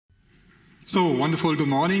So, wonderful good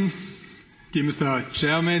morning, dear Mr.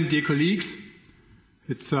 Chairman, dear colleagues.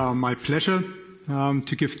 It's my pleasure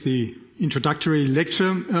to give the introductory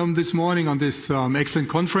lecture this morning on this excellent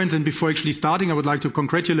conference. And before actually starting, I would like to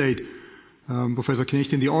congratulate Professor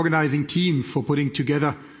Knecht and the organizing team for putting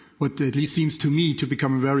together what at least seems to me to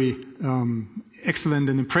become a very excellent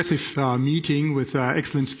and impressive meeting with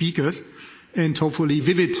excellent speakers and hopefully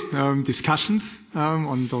vivid discussions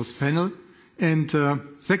on those panels. And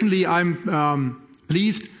secondly, I'm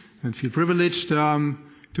pleased and feel privileged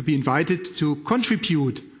to be invited to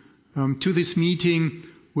contribute to this meeting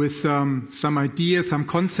with some ideas, some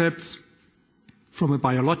concepts from a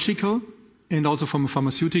biological and also from a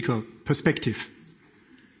pharmaceutical perspective.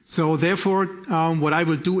 So therefore, what I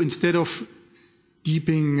will do instead of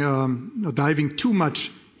diving too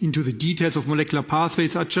much into the details of molecular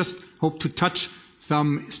pathways, I just hope to touch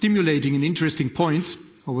some stimulating and interesting points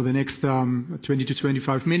over the next 20 to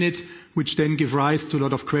 25 minutes, which then give rise to a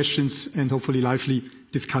lot of questions and hopefully lively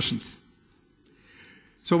discussions.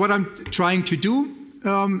 So what I'm trying to do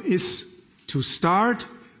is to start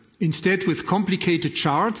instead with complicated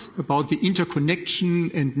charts about the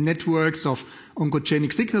interconnection and networks of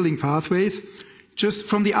oncogenic signaling pathways, just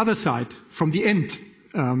from the other side, from the end,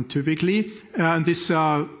 typically. And this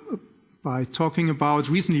by talking about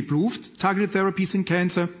recently proved targeted therapies in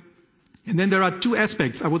cancer. And then there are two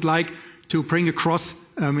aspects I would like to bring across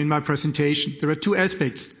in my presentation. There are two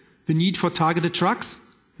aspects: the need for targeted drugs,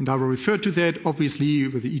 and I will refer to that obviously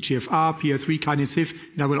with the EGFR, PR3, kinase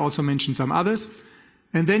HIF, and I will also mention some others.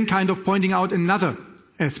 And then kind of pointing out another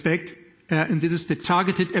aspect, and this is the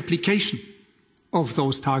targeted application of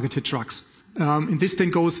those targeted drugs. And this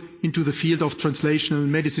then goes into the field of translational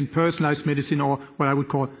medicine, personalized medicine, or what I would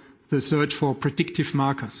call the search for predictive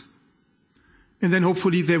markers. And then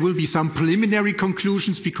hopefully there will be some preliminary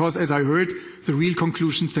conclusions, because as I heard, the real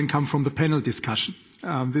conclusions then come from the panel discussion.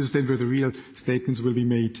 This is then where the real statements will be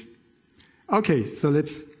made. Okay, so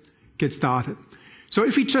let's get started. So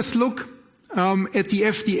if we just look at the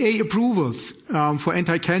FDA approvals for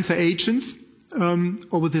anti-cancer agents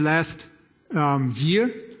over the last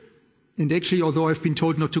year, and actually, although I've been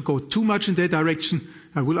told not to go too much in that direction,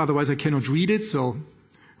 I will, otherwise I cannot read it, so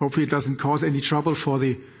hopefully it doesn't cause any trouble for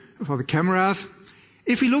the cameras.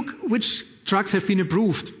 If we look which drugs have been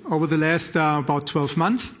approved over the last about 12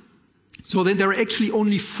 months, so then there are actually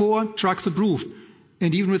only 4 drugs approved.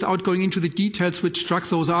 And even without going into the details which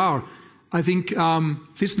drugs those are, I think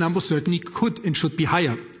this number certainly could and should be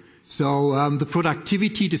higher. So the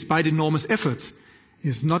productivity, despite enormous efforts,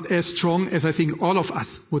 is not as strong as I think all of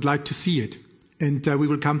us would like to see it. And we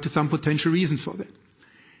will come to some potential reasons for that.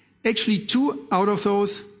 Actually, 2 out of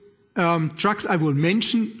those drugs I will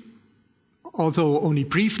mention, although only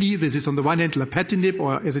briefly. This is on the one hand lapatinib,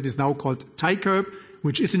 or as it is now called Tykerb,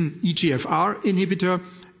 which is an EGFR inhibitor,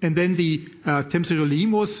 and then the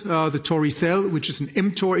temsirolimus, the Toricel, which is an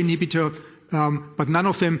mTOR inhibitor, but none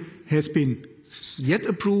of them has been yet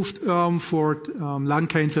approved for lung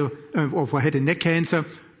cancer or for head and neck cancer,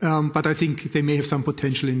 but I think they may have some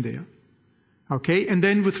potential in there. Okay, and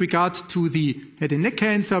then with regard to the head and neck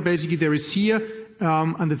cancer, basically there is here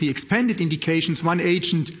under the expanded indications, one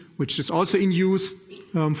agent which is also in use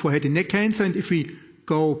for head and neck cancer. And if we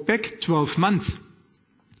go back 12 months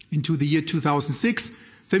into the year 2006,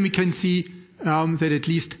 then we can see that at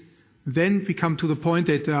least then we come to the point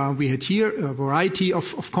that we had here a variety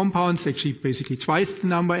of compounds, actually basically twice the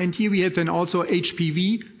number. And here we have then also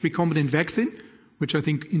HPV recombinant vaccine, which I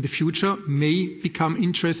think in the future may become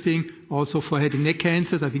interesting also for head and neck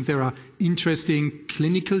cancers. I think there are interesting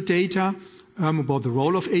clinical data about the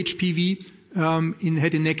role of HPV in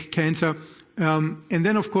head and neck cancer. And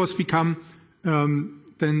then, of course, we come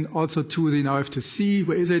then also to the, now I have to see,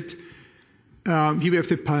 where is it? Here we have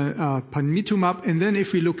the panitumumab. And then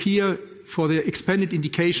if we look here for the expanded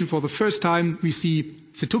indication for the first time, we see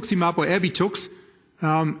cetuximab or Erbitux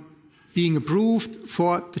being approved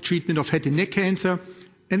for the treatment of head and neck cancer.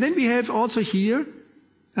 And then we have also here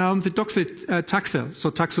the docetaxel,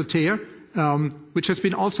 so Taxotere, which has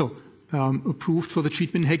been also approved for the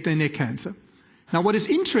treatment of head and neck cancer. Now, what is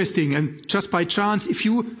interesting, and just by chance, if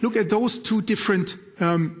you look at those 2 different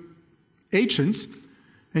agents,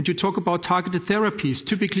 and you talk about targeted therapies,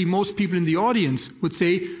 typically most people in the audience would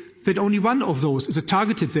say that only one of those is a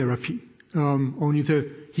targeted therapy.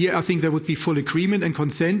 Here I think there would be full agreement and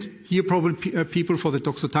consent. Here probably people for the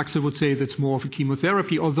docetaxel would say that's more of a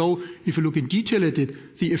chemotherapy, although if you look in detail at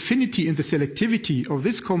it, the affinity and the selectivity of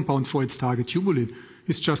this compound for its target tubulin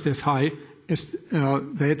is just as high as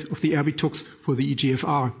that of the Erbitux for the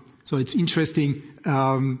EGFR So it's interesting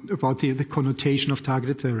about the connotation of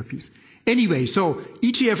targeted therapies. Anyway, so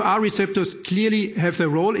EGFR receptors clearly have their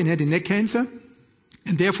role in head and neck cancer,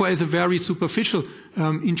 and therefore as a very superficial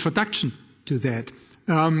introduction to that.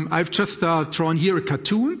 I've just drawn here a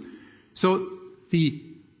cartoon. So the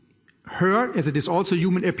HER, as it is also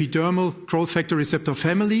human epidermal growth factor receptor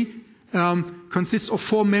family, consists of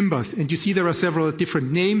 4 members, and you see there are several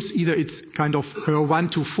different names. Either it's kind of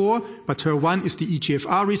HER1 to 4, but HER1 is the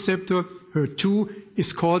EGFR receptor, HER2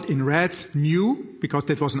 is called in rats mu, because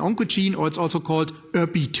that was an oncogene, or it's also called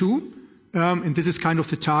ERB2, and this is kind of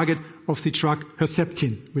the target of the drug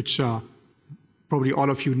Herceptin, which probably all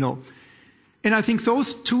of you know. And I think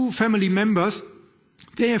those 2 family members,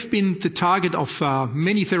 they have been the target of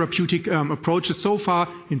many therapeutic approaches so far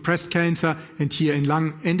in breast cancer, and here in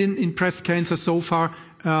lung and in breast cancer so far,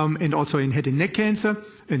 and also in head and neck cancer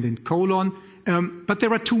and in colon. But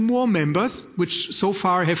there are 2 more members which so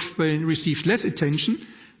far have received less attention,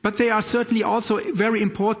 but they are certainly also very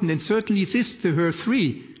important, and certainly this, the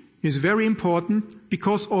HER3, is very important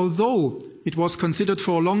because although it was considered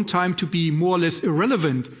for a long time to be more or less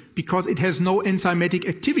irrelevant because it has no enzymatic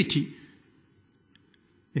activity,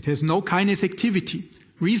 it has no kinase activity.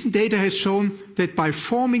 Recent data has shown that by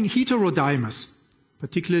forming heterodimers,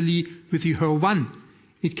 particularly with the HER1,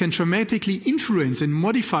 it can dramatically influence and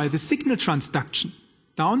modify the signal transduction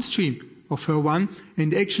downstream of HER1,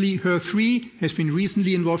 and actually HER3 has been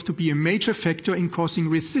recently involved to be a major factor in causing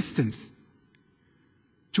resistance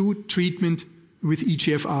to treatment with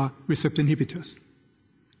EGFR receptor inhibitors.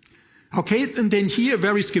 Okay, and then here a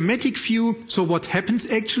very schematic view. So what happens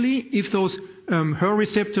actually if those HER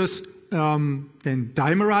receptors then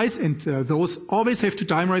dimerize, and those always have to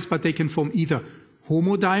dimerize, but they can form either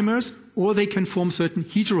homodimers or they can form certain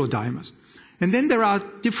heterodimers. And then there are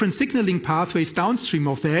different signaling pathways downstream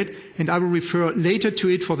of that, and I will refer later to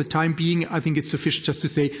it. For the time being, I think it's sufficient just to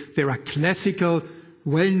say there are classical,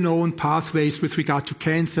 well-known pathways with regard to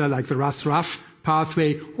cancer, like the RAS-RAF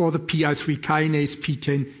pathway or the PI3 kinase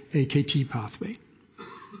P10 AKT pathway.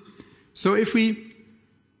 So if we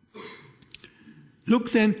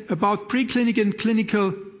look then about preclinical and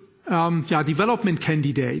clinical development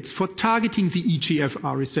candidates for targeting the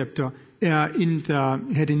EGFR receptor in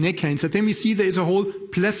the head and neck cancer, then we see there is a whole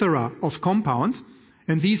plethora of compounds,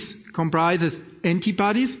 and these comprises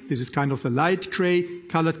antibodies, this is kind of the light gray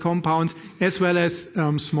colored compounds, as well as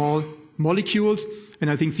small molecules, and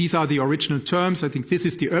I think these are the original terms. I think this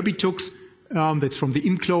is the Erbitux, that's from the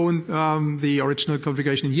ImClone, the original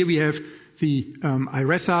configuration, and here we have the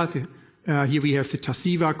IRESA, here we have the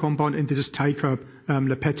Tarceva compound, and this is Tykerb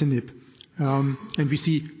lapatinib. And we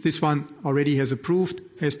see this one already has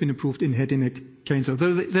been approved in head and neck cancer.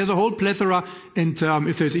 There's a whole plethora, and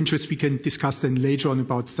if there's interest, we can discuss then later on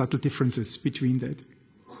about subtle differences between that.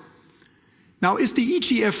 Now, is the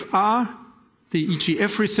EGFR, the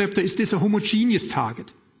EGF receptor, is this a homogeneous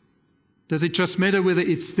target? Does it just matter whether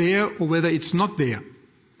it's there or whether it's not there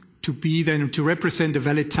to represent a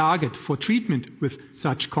valid target for treatment with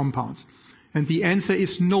such compounds? And the answer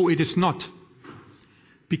is no, it is not.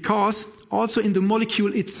 Because also in the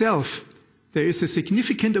molecule itself, there is a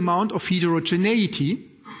significant amount of heterogeneity,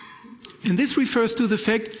 and this refers to the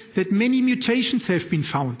fact that many mutations have been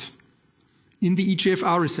found in the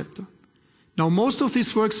EGFR receptor. Now, most of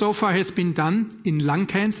this work so far has been done in lung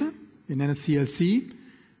cancer, in NSCLC.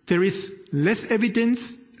 There is less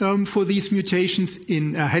evidence for these mutations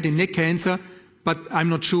in head and neck cancer, but I'm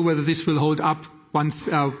not sure whether this will hold up once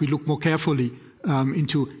we look more carefully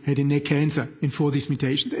into head and neck cancer and for these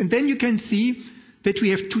mutations. And then you can see that we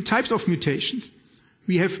have 2 types of mutations.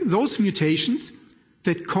 We have those mutations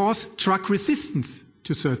that cause drug resistance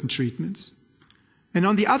to certain treatments. And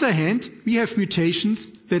on the other hand, we have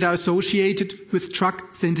mutations that are associated with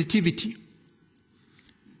drug sensitivity.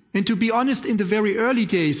 And to be honest, in the very early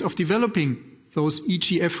days of developing those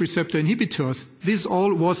EGF receptor inhibitors, this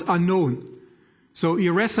all was unknown. So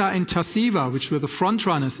IRESA and Tarceva, which were the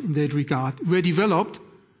frontrunners in that regard, were developed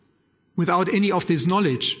without any of this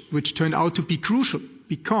knowledge, which turned out to be crucial,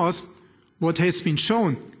 because what has been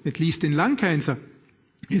shown, at least in lung cancer,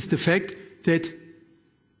 is the fact that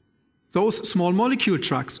those small molecule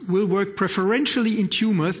drugs will work preferentially in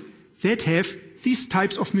tumors that have these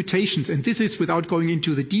types of mutations. And this is, without going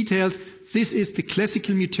into the details, this is the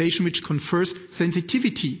classical mutation which confers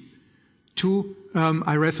sensitivity to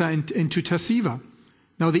IRESA and to Tarceva.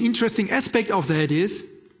 Now, the interesting aspect of that is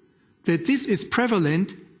that this is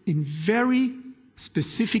prevalent in very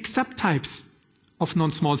specific subtypes of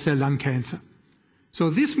non-small cell lung cancer. So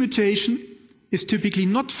this mutation is typically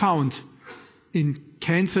not found in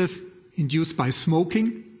cancers induced by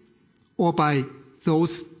smoking or by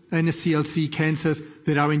those NSCLC cancers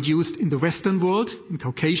that are induced in the Western world, in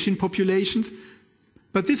Caucasian populations.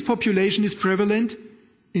 But this population is prevalent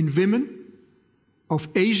in women of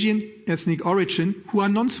Asian ethnic origin who are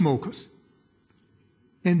non-smokers.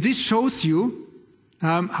 And this shows you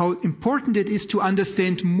how important it is to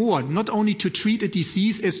understand more, not only to treat a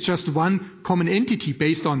disease as just one common entity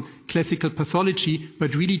based on classical pathology,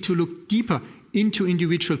 but really to look deeper into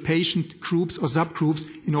individual patient groups or subgroups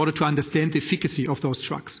in order to understand the efficacy of those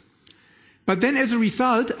drugs. But then as a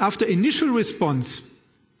result, after initial response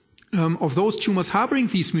of those tumors harboring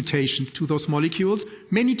these mutations to those molecules,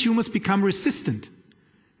 many tumors become resistant.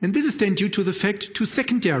 And this is then due to the fact to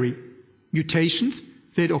secondary mutations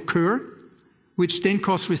that occur, which then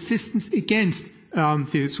cause resistance against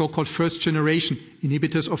the so-called first generation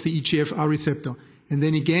inhibitors of the EGFR receptor. And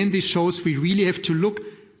then again, this shows we really have to look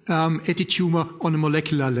at the tumor on a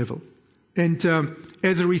molecular level. And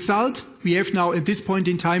as a result, we have now at this point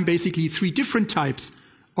in time basically 3 different types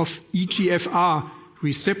of EGFR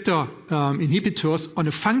receptor inhibitors on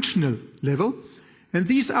a functional level. And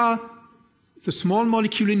these are the small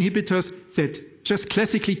molecule inhibitors that just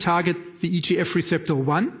classically target the EGF receptor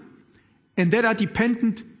 1, and that are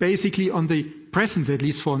dependent basically on the presence, at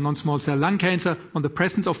least for non-small cell lung cancer, on the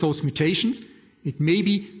presence of those mutations. It may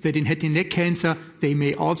be that in head and neck cancer, they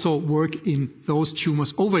may also work in those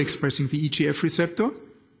tumors overexpressing the EGF receptor.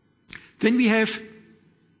 Then we have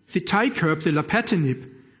the TICERP, the lapatinib,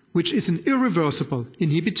 which is an irreversible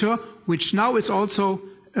inhibitor, which now is also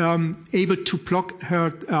able to block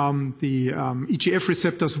the EGF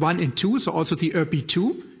receptors 1 and 2, so also the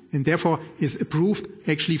ERB2, and therefore is approved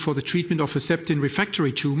actually for the treatment of Herceptin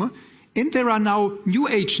refractory tumor. And there are now new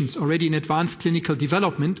agents already in advanced clinical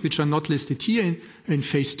development, which are not listed here in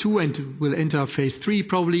phase 2 and will enter phase 3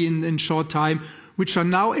 probably in short time, which are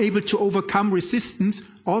now able to overcome resistance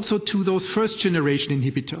also to those first generation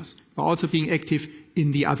inhibitors, but also being active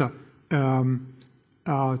in the other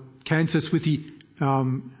cancers with the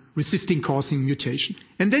resisting causing mutation.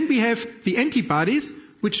 And then we have the antibodies,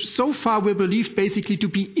 which so far were believed basically to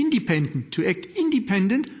be independent, to act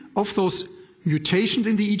independent of those mutations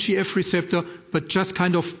in the EGF receptor, but just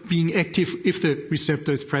kind of being active if the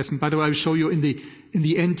receptor is present. By the way, I will show you in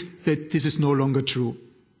the end that this is no longer true.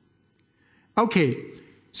 Okay,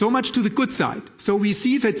 so much to the good side. So we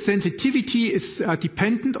see that sensitivity is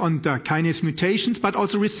dependent on the kinase mutations, but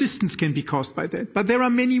also resistance can be caused by that. But there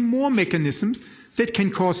are many more mechanisms that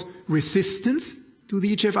can cause resistance to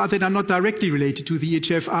the EGFR that are not directly related to the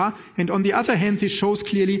EGFR. And on the other hand, this shows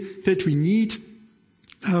clearly that we need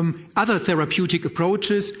other therapeutic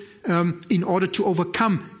approaches in order to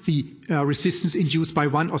overcome the resistance induced by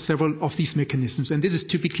one or several of these mechanisms. And this is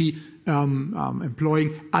typically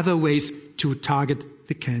employing other ways to target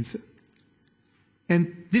the cancer.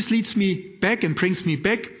 And this leads me back and brings me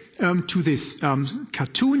back to this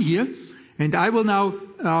cartoon here. And I will now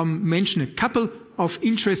mention a couple of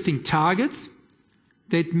interesting targets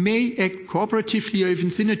that may act cooperatively or even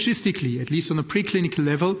synergistically, at least on a preclinical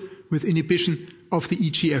level, with inhibition of the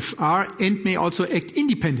EGFR, and may also act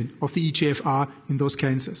independent of the EGFR in those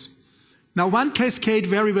cancers. Now, one cascade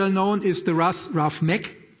very well known is the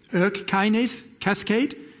RAS-RAF-MEK ERK kinase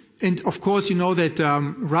cascade. And of course, you know that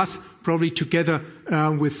RAS probably together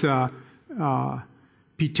with PTEN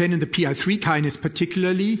and the PI3 kinase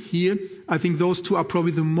particularly here, I think those two are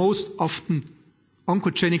probably the most often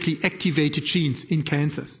oncogenically activated genes in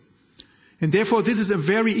cancers. And therefore, this is a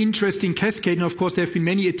very interesting cascade. And of course, there have been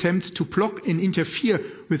many attempts to block and interfere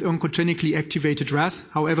with oncogenically activated RAS.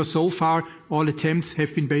 However, so far, all attempts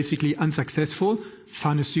have been basically unsuccessful.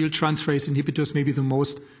 Farnesyl transferase inhibitors may be the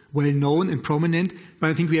most well-known and prominent, but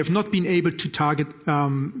I think we have not been able to target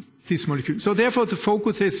this molecule. So therefore, the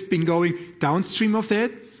focus has been going downstream of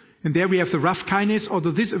that. And there we have the RAF kinase,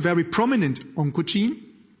 although this is a very prominent oncogene,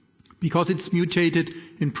 because it's mutated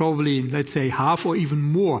in probably, let's say, half or even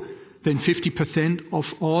more than 50%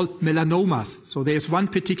 of all melanomas. So there's one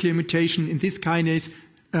particular mutation in this kinase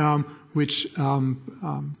which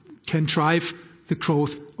can drive the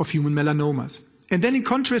growth of human melanomas. And then in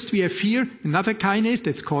contrast, we have here another kinase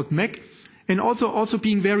that's called MEK, and also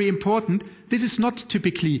being very important, this is not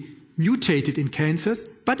typically mutated in cancers,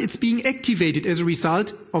 but it's being activated as a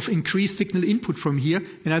result of increased signal input from here.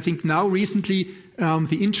 And I think now recently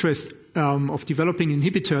the interest of developing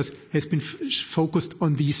inhibitors has been focused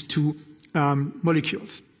on these two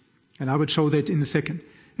molecules. And I will show that in a second.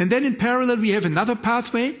 And then in parallel, we have another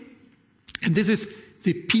pathway, and this is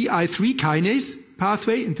the PI3 kinase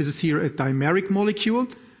pathway, and this is here a dimeric molecule,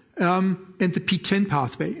 and the PTEN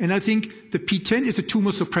pathway. And I think the PTEN is a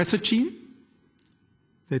tumor suppressor gene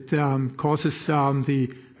that causes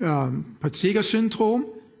the Peutz-Jeghers syndrome,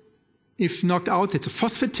 if knocked out, that's a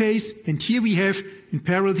phosphatase. And here we have in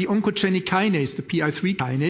parallel the oncogenic kinase, the PI3 kinase.